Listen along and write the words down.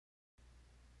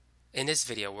In this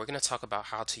video, we're going to talk about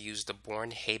how to use the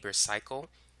Born-Haber cycle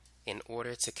in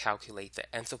order to calculate the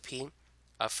enthalpy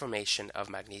of formation of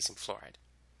magnesium fluoride.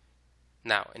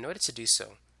 Now, in order to do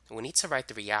so, we need to write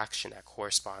the reaction that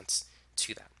corresponds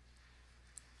to that.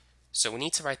 So we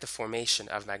need to write the formation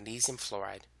of magnesium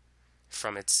fluoride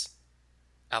from its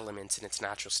elements in its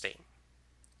natural state.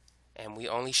 And we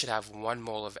only should have 1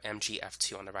 mole of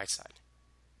MgF2 on the right side.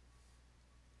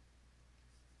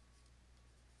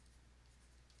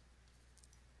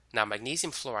 Now,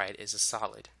 magnesium fluoride is a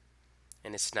solid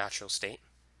in its natural state,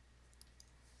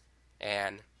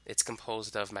 and it's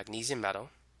composed of magnesium metal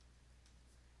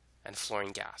and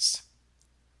fluorine gas.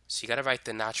 So you got to write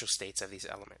the natural states of these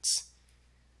elements.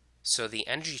 So the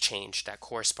energy change that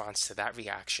corresponds to that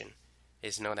reaction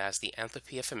is known as the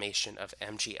enthalpy of formation of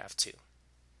MgF2.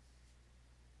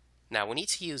 Now we need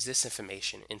to use this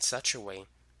information in such a way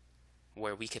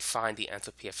where we could find the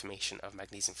enthalpy of formation of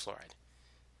magnesium fluoride.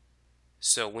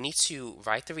 So we need to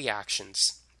write the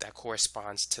reactions that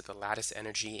corresponds to the lattice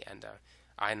energy and the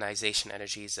ionization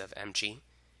energies of Mg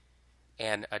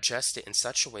and adjust it in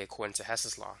such a way according to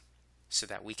Hess's law so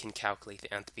that we can calculate the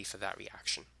enthalpy for that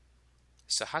reaction.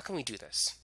 So how can we do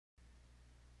this?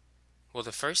 Well,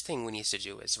 the first thing we need to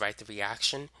do is write the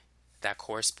reaction that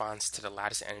corresponds to the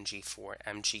lattice energy for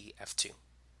MgF2.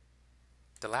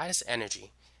 The lattice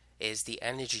energy is the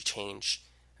energy change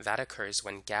that occurs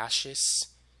when gaseous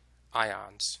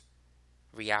ions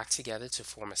react together to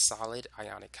form a solid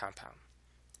ionic compound.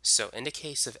 So in the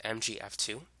case of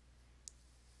MgF2,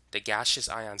 the gaseous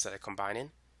ions that are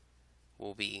combining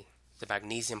will be the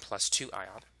magnesium plus 2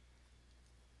 ion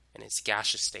in its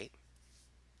gaseous state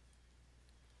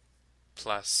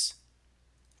plus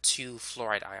 2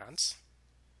 fluoride ions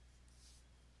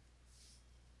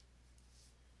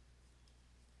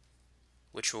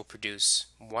which will produce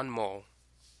 1 mole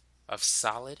of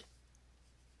solid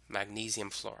magnesium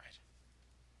fluoride.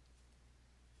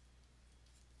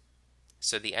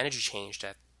 So the energy change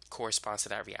that corresponds to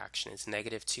that reaction is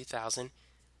negative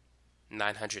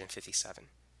 2,957.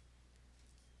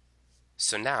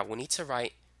 So now we need to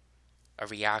write a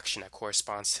reaction that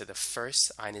corresponds to the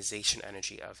first ionization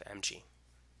energy of Mg.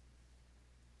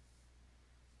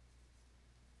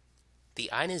 The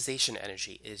ionization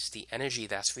energy is the energy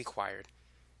that's required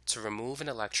to remove an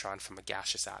electron from a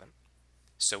gaseous atom.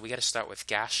 So we got to start with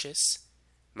gaseous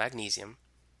magnesium,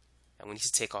 and we need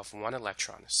to take off 1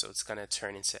 electron, so it's going to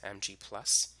turn into Mg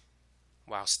plus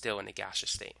while still in the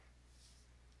gaseous state,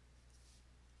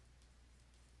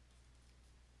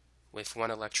 with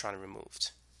 1 electron removed.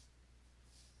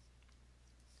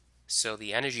 So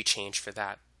the energy change for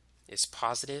that is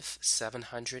positive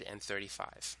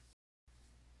 735.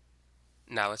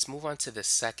 Now let's move on to the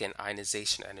second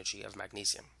ionization energy of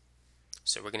magnesium.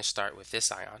 So we're going to start with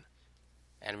this ion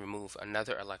and remove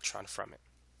another electron from it.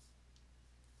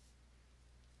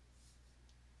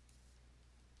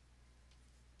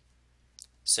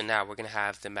 So now we're going to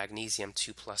have the magnesium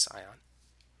 2 plus ion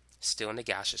still in the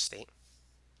gaseous state,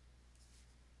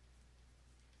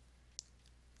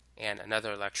 and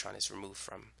another electron is removed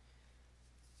from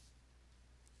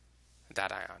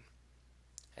that ion.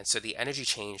 And so the energy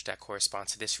change that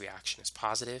corresponds to this reaction is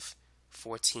positive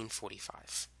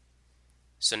 1445.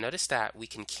 So notice that we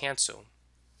can cancel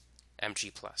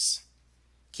Mg plus.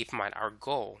 Keep in mind, our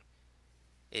goal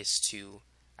is to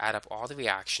add up all the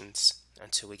reactions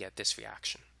until we get this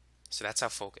reaction. So that's our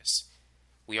focus.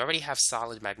 We already have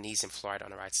solid magnesium fluoride on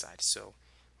the right side, so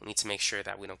we need to make sure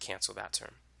that we don't cancel that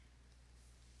term.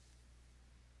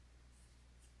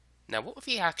 Now, what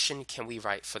reaction can we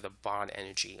write for the bond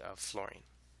energy of fluorine?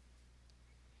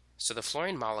 So the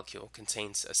fluorine molecule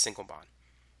contains a single bond.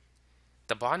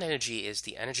 The bond energy is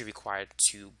the energy required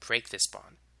to break this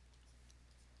bond,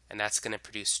 and that's going to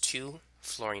produce 2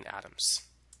 fluorine atoms.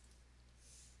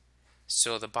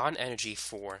 So the bond energy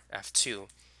for F2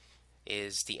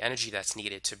 is the energy that's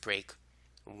needed to break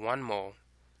 1 mole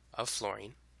of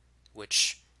fluorine,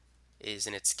 which is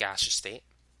in its gaseous state,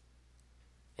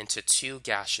 into 2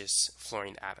 gaseous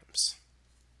fluorine atoms.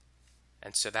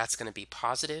 And so that's going to be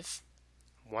positive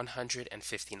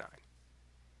 159.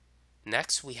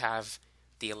 Next, we have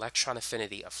the electron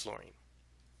affinity of fluorine.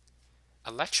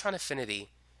 Electron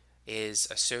affinity is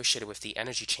associated with the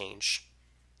energy change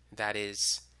that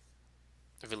is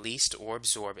released or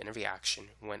absorbed in a reaction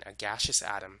when a gaseous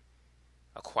atom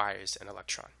acquires an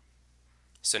electron.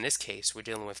 So in this case, we're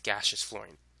dealing with gaseous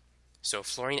fluorine. So a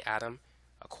fluorine atom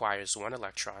acquires 1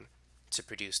 electron to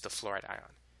produce the fluoride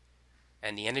ion,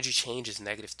 and the energy change is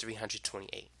negative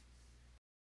 328.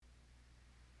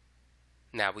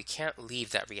 Now we can't leave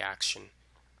that reaction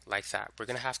like that. We're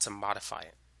going to have to modify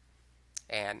it.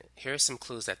 And here are some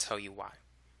clues that tell you why.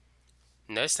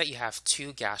 Notice that you have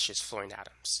two gaseous fluorine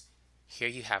atoms. Here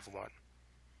you have one.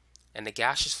 And the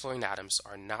gaseous fluorine atoms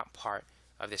are not part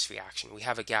of this reaction. We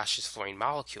have a gaseous fluorine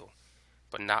molecule,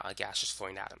 but not a gaseous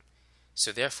fluorine atom.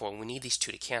 So therefore, we need these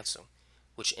two to cancel,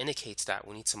 which indicates that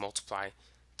we need to multiply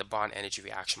the bond energy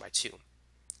reaction by 2.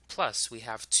 Plus, we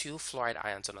have two fluoride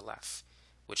ions on the left,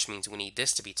 which means we need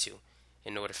this to be 2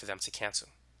 in order for them to cancel.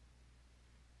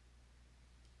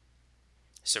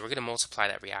 So we're going to multiply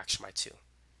that reaction by 2.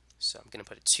 So I'm going to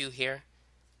put a 2 here,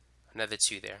 another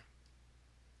 2 there,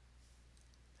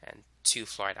 and 2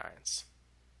 fluoride ions.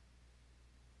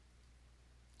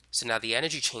 So now the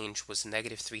energy change was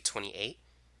negative 328,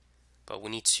 but we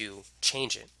need to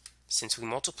change it. Since we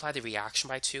multiply the reaction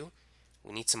by 2,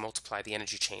 we need to multiply the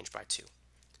energy change by 2.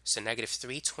 So negative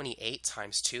 328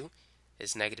 times 2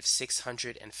 is negative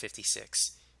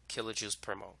 656 kilojoules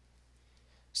per mole.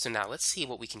 So now let's see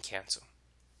what we can cancel.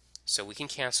 So we can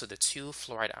cancel the 2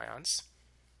 fluoride ions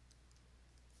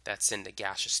that's in the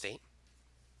gaseous state.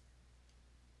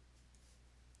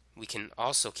 We can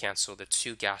also cancel the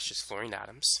 2 gaseous fluorine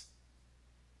atoms.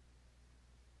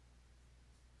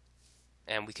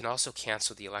 And we can also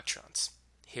cancel the electrons.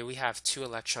 Here we have 2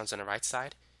 electrons on the right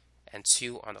side and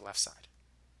 2 on the left side.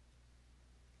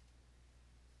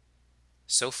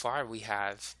 So far we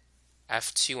have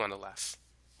F2 on the left.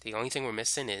 The only thing we're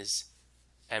missing is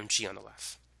Mg on the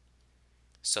left.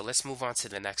 So let's move on to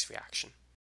the next reaction.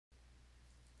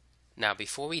 Now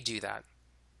before we do that,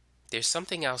 there's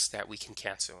something else that we can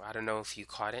cancel. I don't know if you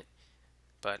caught it,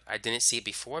 but I didn't see it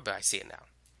before, but I see it now.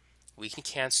 We can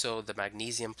cancel the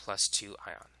magnesium plus 2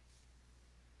 ion.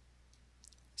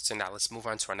 So now let's move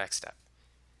on to our next step.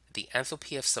 The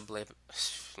enthalpy of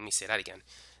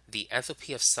The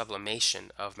enthalpy of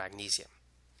sublimation of magnesium.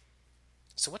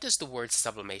 So what does the word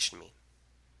sublimation mean?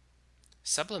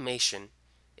 Sublimation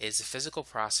is a physical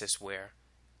process where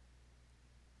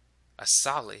a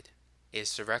solid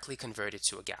is directly converted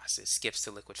to a gas. It skips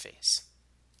the liquid phase.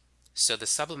 So the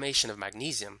sublimation of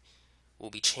magnesium will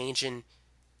be changing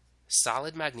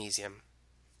solid magnesium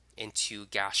into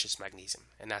gaseous magnesium,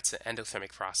 and that's an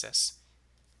endothermic process.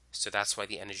 So that's why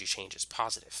the energy change is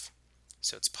positive.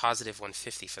 So it's positive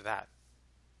 150 for that.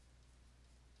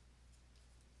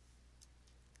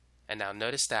 And now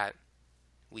notice that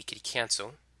we could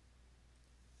cancel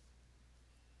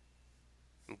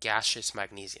gaseous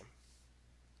magnesium.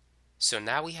 So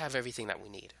now we have everything that we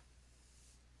need.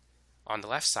 On the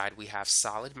left side we have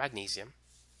solid magnesium.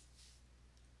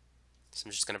 So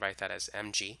I'm just going to write that as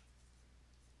Mg.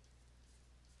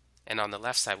 And on the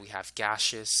left side we have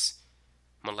gaseous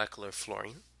molecular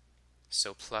fluorine.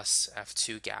 So plus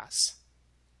F2 gas.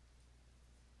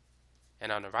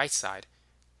 And on the right side,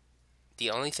 the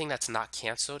only thing that's not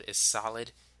canceled is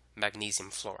solid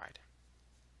magnesium fluoride.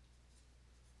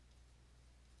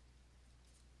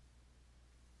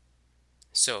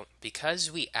 So because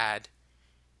we added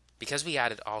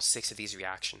all 6 of these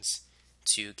reactions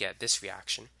to get this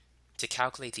reaction, to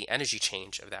calculate the energy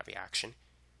change of that reaction,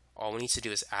 all we need to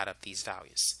do is add up these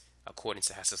values according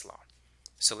to Hess's law.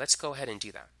 So let's go ahead and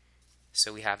do that.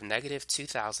 So we have negative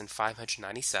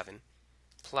 2,597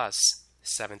 plus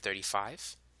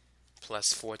 735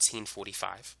 plus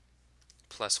 1445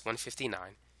 plus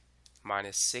 159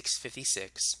 minus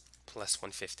 656 plus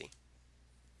 150.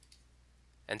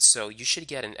 And so you should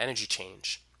get an energy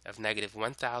change of negative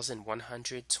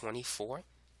 1,124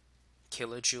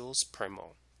 kilojoules per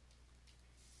mole.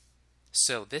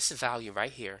 So this value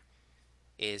right here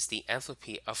is the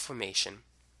enthalpy of formation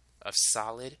of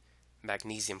solid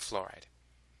magnesium fluoride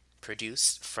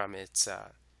produced from its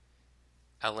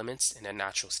elements in their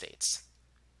natural states.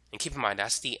 And keep in mind,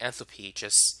 that's the enthalpy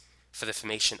just for the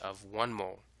formation of 1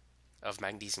 mole of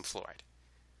magnesium fluoride.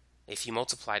 If you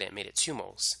multiplied it and made it 2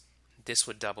 moles, this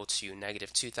would double to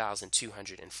negative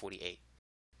 2,248.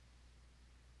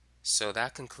 So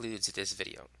that concludes this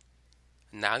video.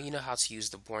 Now you know how to use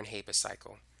the Born-Haber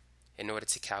cycle in order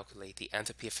to calculate the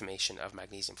enthalpy of formation of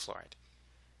magnesium fluoride.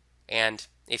 And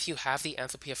if you have the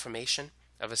enthalpy of formation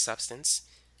of a substance,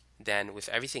 then with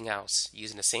everything else,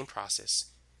 using the same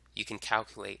process, you can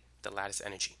calculate the lattice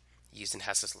energy using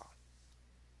Hess's law.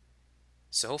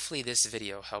 So hopefully this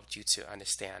video helped you to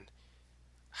understand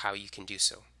how you can do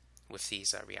so with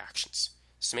these reactions.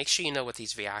 So make sure you know what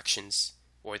these reactions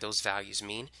or those values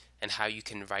mean and how you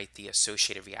can write the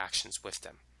associated reactions with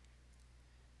them.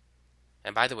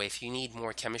 And by the way, if you need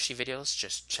more chemistry videos,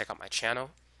 just check out my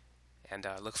channel and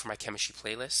look for my chemistry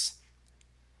playlists.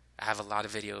 I have a lot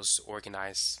of videos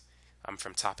organized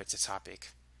from topic to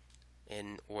topic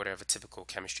in order of a typical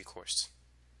chemistry course.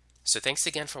 So thanks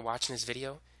again for watching this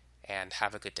video and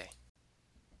have a good day.